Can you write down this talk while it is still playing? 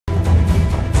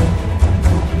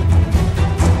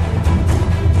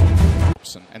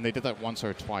person, and they did that once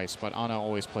or twice, but Ana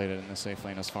always played it in the safe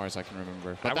lane as far as I can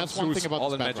remember. But that's one thing about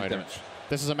this map writer.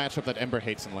 This is a matchup that Ember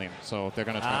hates in lane, so they're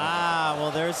going to try Ah,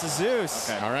 well, there's the Zeus.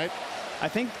 Okay. All right. I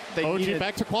think they OG needed...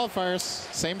 back to qualifiers.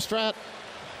 Same strat.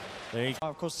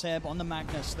 Of course, Seb on the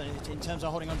Magnus, in terms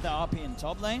of holding on to the RP in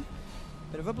top lane.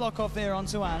 Bit of a block off here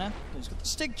onto Ana. He's got the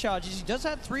stick charges. He does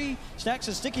have 3 stacks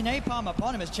of sticky napalm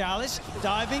upon him as Chalice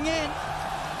diving in.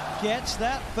 Gets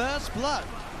that first blood.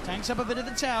 Tanks up a bit of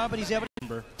the tower, but he's able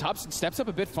to... Thompson steps up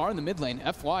a bit far in the mid lane.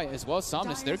 FY as well as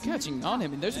Somnus, they're catching on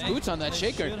him, and there's boots on that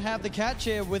shaker. Should have the catch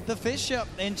here with the fish up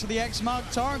into the X-Mark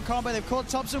Torrent combo. They've caught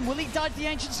Thompson. Will he die to the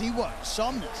Ancients? He won't.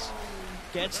 Somnus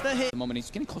gets the hit. At the moment,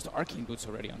 he's getting close to Arcane Boots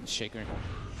already on the shaker.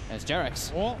 As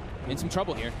JerAx in some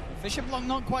trouble here. Fisher block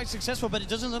not quite successful, but it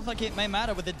doesn't look like it may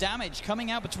matter with the damage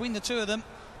coming out between the two of them.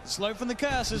 Slow from the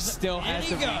curses. Still has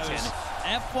the regen.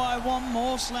 FY one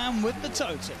more slam with the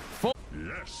totem.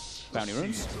 Bounty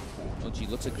runes. LG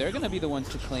looks like they're going to be the ones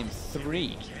to claim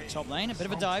 3. Top lane, a bit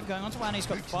of a dive going on to Ana. He's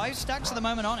got 5 stacks at the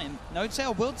moment on him. No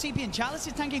tail will TP, and Chalice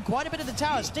is tanking quite a bit of the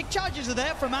tower. Stick charges are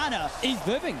there from Ana. He's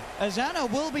living. As Ana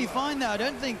will be fine there. I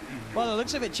don't think, well, it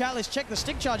looks of it, Chalice checked the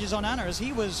stick charges on Ana as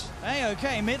he was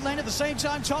A-okay. Mid lane at the same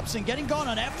time, Thompson getting gone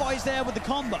on. FY's there with the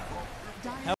combo.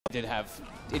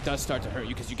 It does start to hurt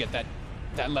you because you get that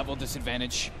level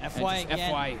disadvantage.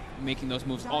 FY making those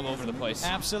moves all over the place.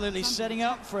 Absolutely setting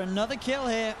up for another kill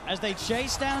here as they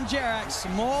chase down JerAx.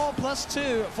 More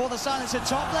 +2 for the Silencer.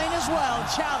 Top lane as well,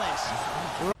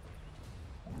 Chalice.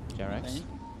 JerAx.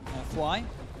 FY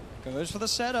goes for the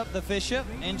setup. The Fisher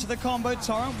into the combo.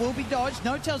 Torrent will be dodged.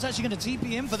 No Tail's actually going to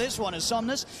TP in for this one as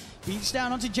Somnus beats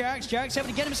down onto JerAx. JerAx able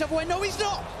to get himself away. No, he's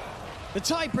not. The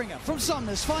Tidebringer from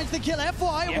Somnus finds the kill.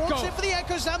 FY walks in for the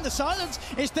Echo Sound. The silence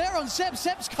is there on Seb.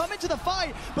 Seb's coming to the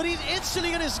fight, but he's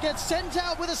instantly going to get sent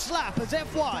out with a slap as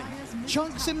FY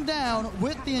chunks him down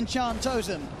with the Enchant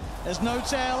Totem. There's No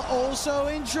Tail also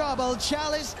in trouble.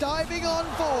 Chalice diving on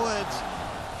forwards.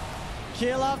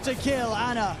 Kill after kill.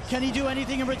 Ana, can he do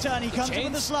anything in return? He comes in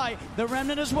with the slide. The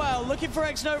Remnant as well, looking for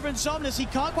X-Nova and Somnus. He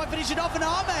can't quite finish it off, and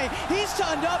Arme, he's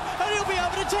turned up, and he'll be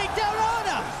able to take down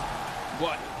Ana.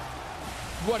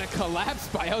 What a collapse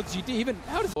by LGD. Even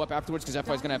how does it go up afterwards because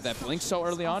FY is going to have that blink so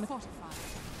early on. Can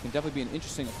definitely be an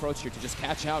interesting approach here to just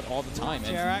catch out all the time.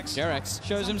 JerAx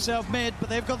shows himself mid, but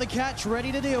they've got the catch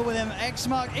ready to deal with him.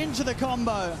 X-Mark into the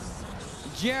combo.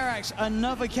 JerAx,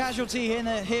 another casualty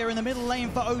here in the middle lane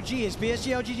for OG. Is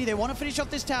PSG LGD. They want to finish off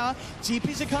this tower.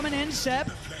 TPs are coming in.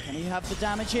 Seb, can he have the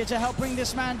damage here to help bring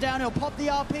this man down? He'll pop the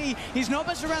RP. He's not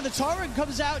messing around. The Torrent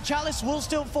comes out. Chalice will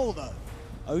still fall, though.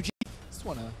 OG. Just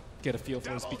want to get a feel for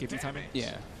his BKB timing.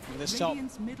 Yeah. Look at this top.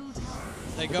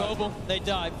 They go. Global. They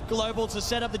dive. Global to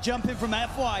set up the jump in from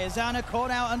FY. As Ana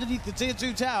caught out underneath the tier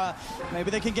 2 tower.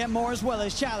 Maybe they can get more as well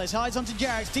as Chalice hides onto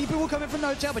JerAx. TP will come in from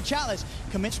No Tail, but Chalice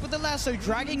commits with the lasso,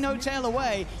 dragging No Tail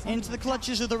away into the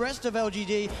clutches of the rest of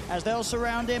LGD as they'll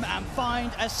surround him and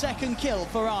find a second kill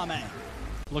for Arme.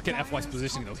 Look at FY's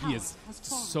positioning though. He is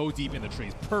so deep in the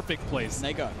trees. Perfect place. And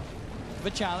they go. For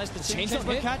Chalice, the chains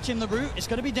will catch him. The root is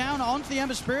going to be down onto the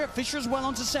Ember Spirit. Fisher as well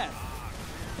onto Seb.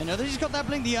 You know that he's got that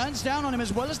blink. The Urn's down on him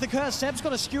as well as the curse. Seb's got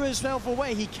to skewer himself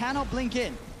away. He cannot blink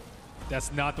in.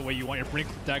 That's not the way you want your blink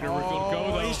dagger to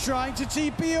go, though. He's trying to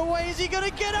TP away. Is he going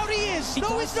to get out? He is.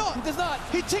 No, he's not. He does not.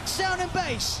 He ticks down in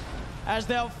base. As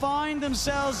they'll find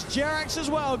themselves JerAx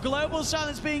as well. Global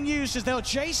silence being used as they'll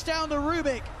chase down the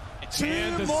Rubik.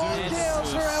 2 more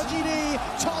kills for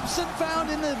LGD. Thompson found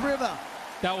in the river.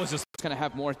 That was just going to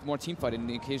have more team fight in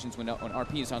the occasions when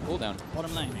RP is on cooldown.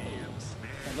 Bottom lane.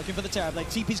 They're looking for the Terror Blade.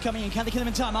 TP's coming in. Can they kill him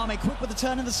in time? Arme quick with the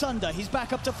turn and the Sunder. He's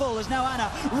back up to full as now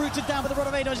Ana rooted down with the Rod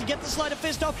of Ados. You get the Sleight of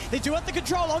Fist off. They do have the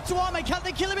control onto Arme. Can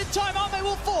they kill him in time? Arme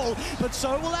will fall, but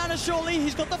so will Ana shortly.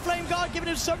 He's got the Flame Guard giving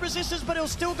him some resistance, but he'll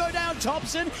still go down.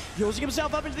 Thompson using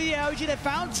himself up into the air. OG, they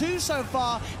found 2 so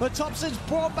far, but Thompson's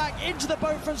brought back into the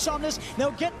boat from Somnus.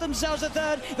 They'll get themselves a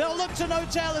third. They'll look to No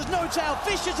Tail as No Tail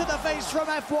fishes to the face from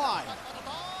FY.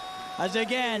 As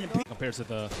again, compared to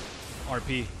the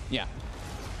RP. Yeah.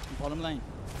 Bottom lane.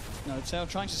 No Tail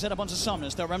trying to set up onto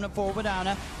Somnus. They'll Remnant forward with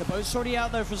Ana. The boat's already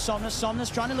out though for Somnus. Somnus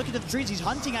trying to look into the trees. He's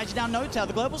hunting actually down No Tail.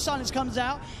 The global silence comes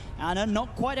out. Ana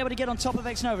not quite able to get on top of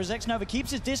X-Nova as X-Nova keeps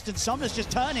his distance. Somnus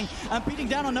just turning and beating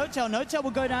down on No Tail. No Tail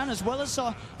will go down as well as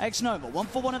X-Nova.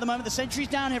 1-for-1 at the moment. The sentry's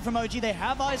down here from OG. They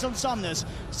have eyes on Somnus.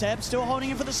 Seb still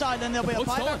holding him for the side. Then there'll be a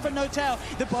buyback from No Tail.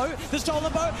 The boat, the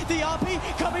stolen boat, the RP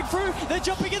coming through. They're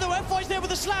jumping in. The FY's there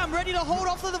with a slam, ready to hold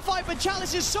off to the fight, but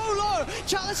Chalice is so low.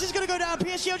 Chalice is going to go down.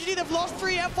 PSG LGD, they've lost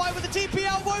 3. FY with the TP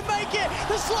out, won't make it.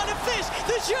 The Sleight of Fist,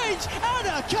 the change.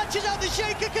 Ana catches out the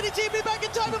shaker. Can he TP back in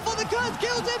time before the curse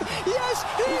kills him? Yes,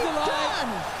 he can.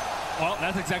 Well,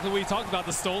 that's exactly what you talked about,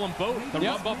 the stolen boat. The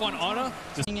run buff on Ana.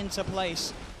 Just into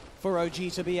place for OG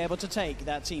to be able to take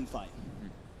that team fight.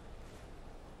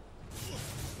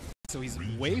 So he's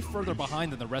way further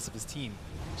behind than the rest of his team.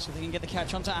 So they can get the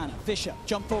catch onto Ana. Fisher,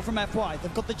 jump forward from FY.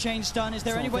 They've got the chain stun. Is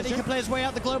there any way they can play his way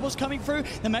out? The Global's coming through.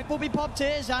 The mech will be popped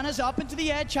here. Ana's up into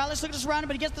the air. Chalice looks around him,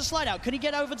 but he gets the slide out. Can he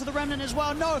get over to the Remnant as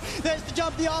well? No. There's the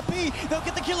jump, the RP. They'll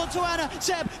get the kill onto Ana.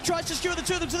 Seb tries to skewer the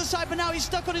two of them to the side, but now he's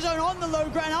stuck on his own on the low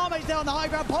ground. Arme's there on the high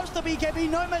ground. Pops the BKB.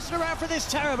 No messing around for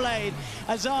this Terrorblade.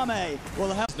 As Arme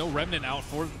will help. There's no Remnant out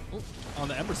for on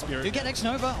the Ember Spirit. Do get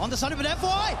X-Nova on the side of an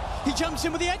FY. He jumps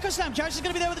in with the Echo Slam. Jax is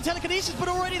going to be there with the telekinesis, but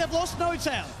already they've lost No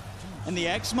Tail. And the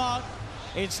X-Mark,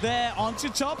 it's there onto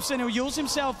Thompson, who yules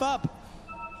himself up.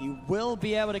 He will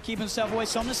be able to keep himself away.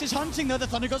 Somnus is hunting, though. The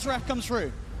Thunder God's Wrath comes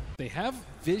through. They have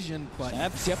vision, but...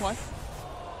 See FY.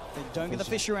 They don't get the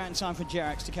Fisher out in time for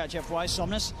Jerax to catch FY.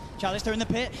 Somnus, Chalice, they're in the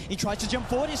pit. He tries to jump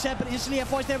forward, he said, but instantly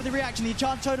FY's there with the reaction. The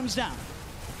Enchant Totem's down.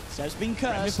 Seb's been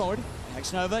cursed. Forward.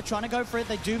 X-Nova trying to go for it.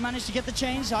 They do manage to get the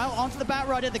chains out onto the Bat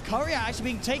Rider. The Courier actually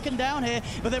being taken down here,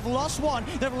 but they've lost one,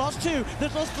 they've lost two,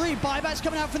 they've lost three. Buybacks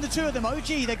coming out from the two of them. OG,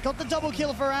 they've got the double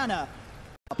kill for Ana.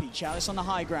 Chalice on the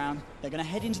high ground. They're going to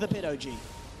head into the pit, OG.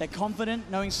 They're confident,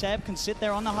 knowing Seb can sit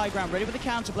there on the high ground, ready with the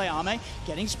counterplay. Arme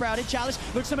getting sprouted. Chalice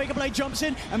looks to make a play, jumps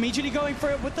in, immediately going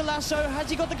for it with the lasso. Has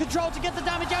he got the control to get the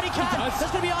damage out? He can. That's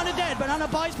going to be Ana dead, but Ana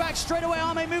buys back straight away.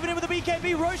 Arme moving in with the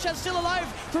BKB. Roshan's still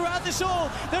alive throughout this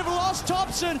all. They've lost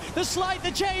Thompson. The slide,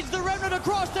 the change, the Remnant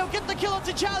across. They'll get the kill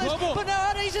onto Chalice, but now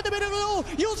Ana's in the middle of it all.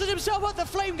 Uses himself up the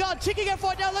Flame Guard, ticking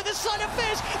FY down like the Sleight of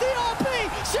Fist. The RP.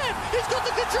 Seb, he's got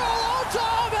the control onto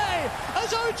Arme.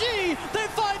 As OG, they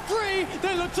fight three.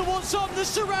 They look towards Somnus,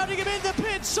 surrounding him in the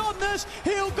pit. Somnus,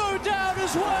 he'll go down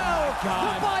as well.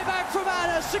 The buyback from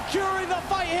Ana, securing the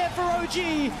fight here for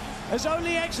OG. As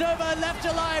only X-Nova left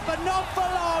alive, but not for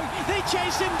long. They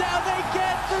chase him down, they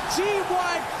get the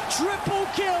team-wide triple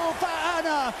kill for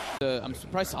Ana. I'm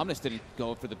surprised Somnus didn't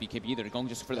go for the BKB either, going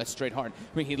just for that straight hard.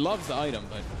 I mean, he loves the item,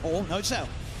 but... Oh, no cell.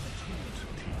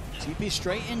 TP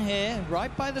straight in here,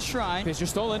 right by the shrine. Fisher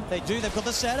stolen. They do, they've got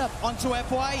the setup. Onto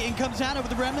FY, in comes Ana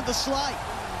with the Remnant, the slide.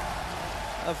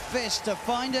 A fist to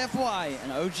find FY,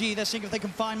 and OG, they're seeing if they can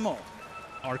find more.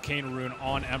 Arcane Rune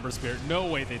on Ember Spirit. No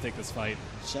way they take this fight.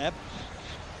 Seb,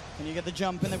 can you get the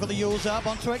jump in? They've got the Yules up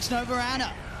onto X-Nova.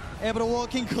 Ana able to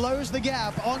walk in, close the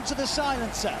gap onto the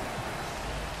silencer.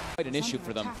 Quite an issue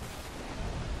for them.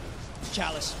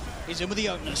 Chalice, he's in with the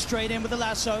opener, straight in with the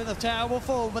lasso. The tower will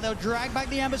fall, but they'll drag back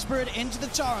the Ember Spirit into the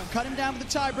torrent. Cut him down with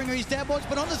the Tidebringer. He's dead watch,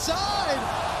 but on the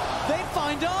side, they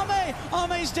find Arme.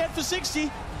 Arme's dead for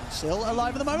 60. Still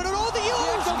alive at the moment, and all the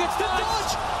Yules! Don't get the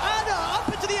dodge! Ana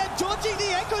up into the end, dodging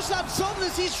the Echo Slam.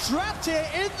 Somnus, he's trapped here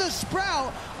in the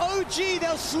Sprout. OG,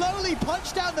 they'll slowly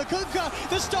punch down the Kunkka.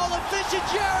 The stolen fish and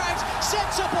Jerax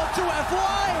sets up onto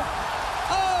FY.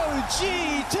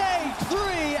 OG take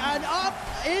three and up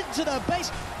into the base.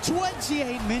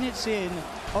 28 minutes in,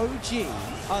 OG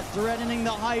are threatening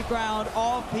the high ground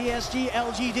of PSG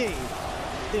LGD.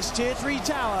 This tier 3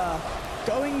 tower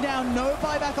going down, no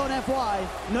buyback on FY,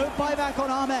 no buyback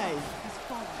on Arme.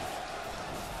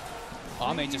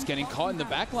 Arme just getting caught in the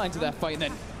back lines of that fight,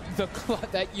 and then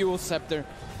that Yule Scepter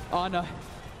on Yeah,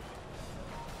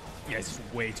 it's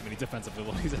just way too many defensive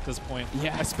abilities at this point.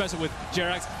 Yeah. Especially with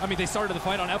Jerax. I mean, they started the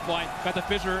fight on FY, got the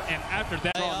Fissure, and after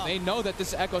that... They know that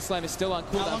this Echo Slam is still on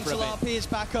cooldown for a bit. RP is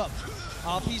back up.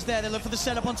 RP's there, they look for the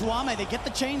setup onto Arme. They get the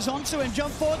chains onto him,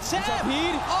 jump forward, Seb!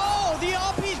 Oh, the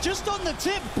RP's just on the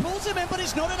tip, pulls him in, but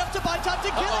it's not enough to buy time to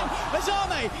kill him. There's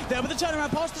Arme, there with the turnaround,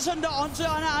 past the Sunder onto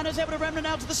Ana. Ana's able to Remnant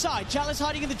out to the side. Chalice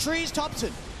hiding in the trees,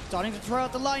 Thompson starting to throw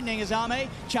out the lightning as Arme.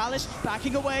 Chalice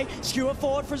backing away, skewer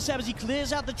forward from Seb as he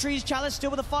clears out the trees. Chalice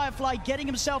still with a Firefly, getting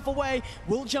himself away,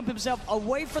 will jump himself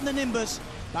away from the Nimbus.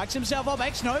 Backs himself up,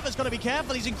 X-Nova's got to be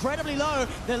careful, he's incredibly low.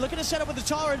 They're looking to set up with the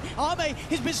Torrent. Arme,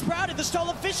 he's been sprouted, the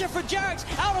stolen Fisher from Jerax,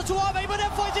 out onto Arme, but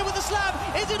F-Fights in with the slam.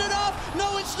 Is it enough?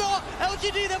 No, it's not.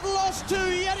 LGD, they've lost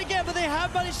two yet again, but they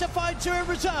have managed to find two in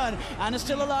return. Anna's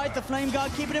still alive, the Flame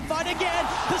Guard keeping it fight again.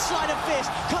 The Sleight of Fist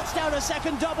cuts down a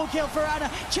second double kill for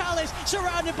Ana. Chalice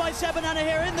surrounded by Seb and Ana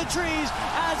here in the trees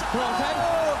as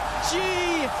OG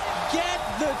get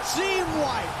the team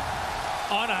wipe.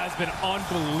 Ana has been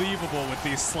unbelievable with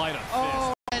these Sleight of Fist.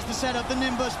 Oh, there's the setup, the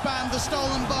Nimbus, bam, the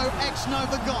stolen bow,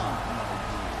 X-Nova gone.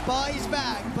 Buys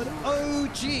back, but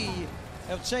OG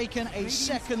have taken a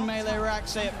second melee rack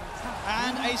set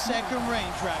and a second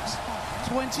range racks.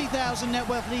 20,000 net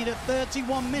worth lead at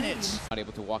 31 minutes. Not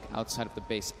able to walk outside of the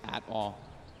base at all.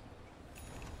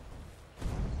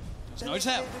 No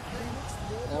tell.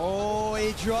 Oh, he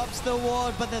He drops the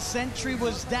ward, but the sentry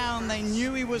was down. They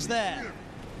knew he was there.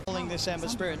 Pulling this Ember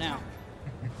Spirit now.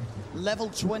 Level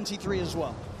 23 as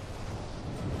well.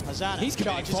 Azana He's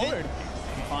charges forward.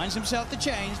 He finds himself the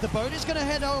change. The boat is going to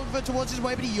head over towards his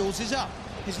way, but he uses up.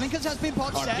 His Linkers has been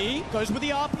pot set. Goes with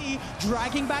the RP,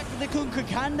 dragging back the Kunkka.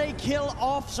 Can they kill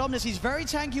off Somnus? He's very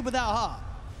tanky without heart.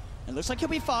 It looks like he'll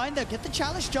be fine. They'll get the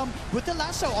chalice jump with the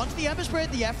lasso onto the Ember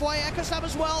Spirit, the FY Echo Slam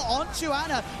as well, onto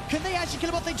Ana. Can they actually kill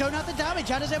him off? They don't have the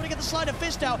damage. Ana's able to get the Sleight of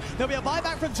Fist out. There'll be a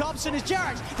buyback from Thompson as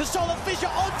Jerax, the Solar Fissure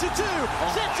onto 2.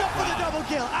 Sets up for the double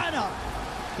kill. Ana,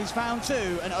 he's found 2,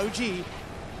 and OG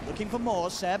looking for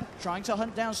more. Seb trying to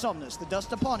hunt down Somnus. The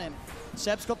dust upon him.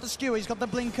 Seb's got the skewer. He's got the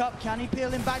blink up. Can he peel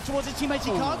him back towards his teammates?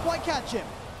 He can't quite catch him.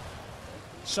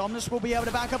 Somnus will be able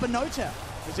to back up a Nota.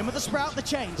 He's in with the Sprout, the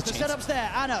chains. The setup's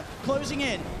there. Ana closing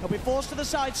in. He'll be forced to the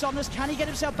side. Somnus, can he get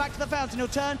himself back to the fountain? He'll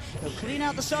turn. He'll clean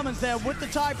out the summons there with the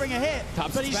Tidebringer hit.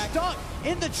 But he's stuck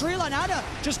in the tree line. Ana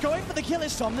just going for the kill.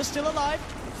 Is Somnus still alive?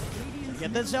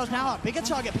 Get themselves now a bigger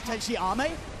target, potentially Arme.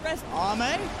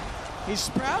 Arme, he's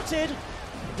sprouted.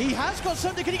 He has got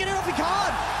something. Can he get it off? He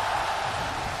can't.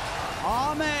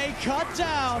 Arme cut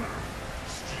down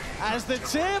as the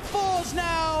tier 4s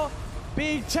now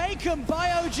being taken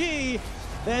by OG.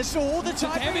 There's all the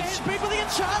time. People they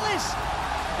get Chalice.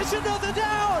 It's another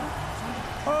down.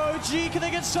 OG, can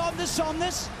they get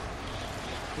Somnus?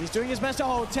 He's doing his best to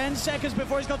hold. 10 seconds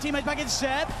before he's got teammates back in.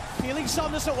 Seb peeling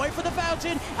Somnus away from the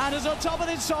fountain. And is on top of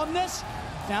it, Somnus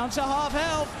down to half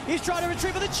health. He's trying to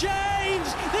retrieve for the change.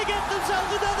 They get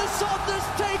themselves another Somnus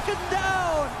taken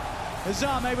down.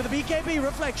 Azame with a BKB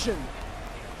reflection.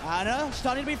 Ana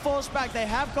starting to be forced back. They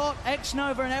have got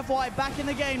X-Nova and FY back in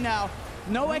the game now.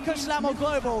 No Echo Slam or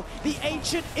Global. The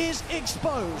Ancient is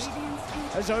exposed.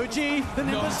 As OG, the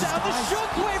Nimbus down, the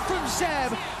shockwave from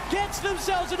Seb gets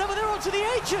themselves another. They're onto the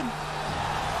Ancient.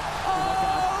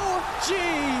 OG.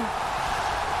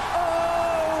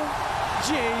 OG.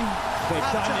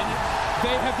 They've done it.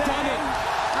 They have done it.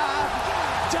 Have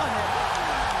done it.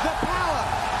 The power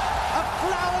of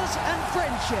flowers and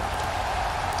friendship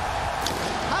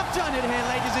have done it here,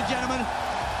 ladies and gentlemen.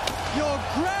 Your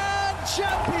grand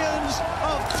champions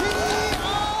of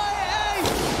TI8.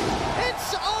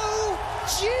 It's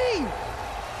OG.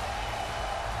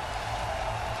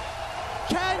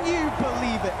 Can you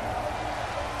believe it?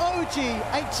 OG,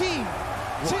 a team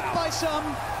tipped by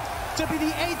some to be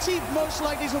the 18th most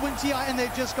likely to win TI, and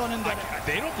they've just gone and done it.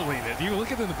 They don't believe it. You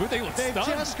look at them in the booth, they look They've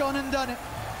stunned. just gone and done it.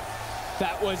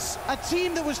 That was a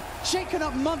team that was shaken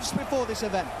up months before this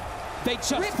event. They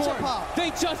just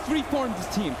reformed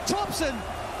this team. Thompson,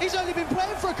 he's only been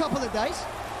playing for a couple of days.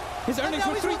 His earnings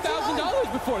were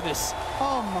 $3,000 before this.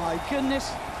 Oh my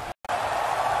goodness.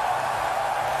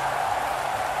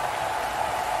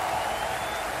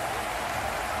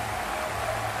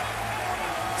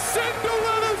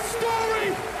 Cinderella story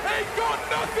ain't got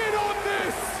nothing on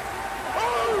this.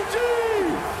 OG,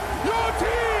 your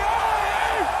team.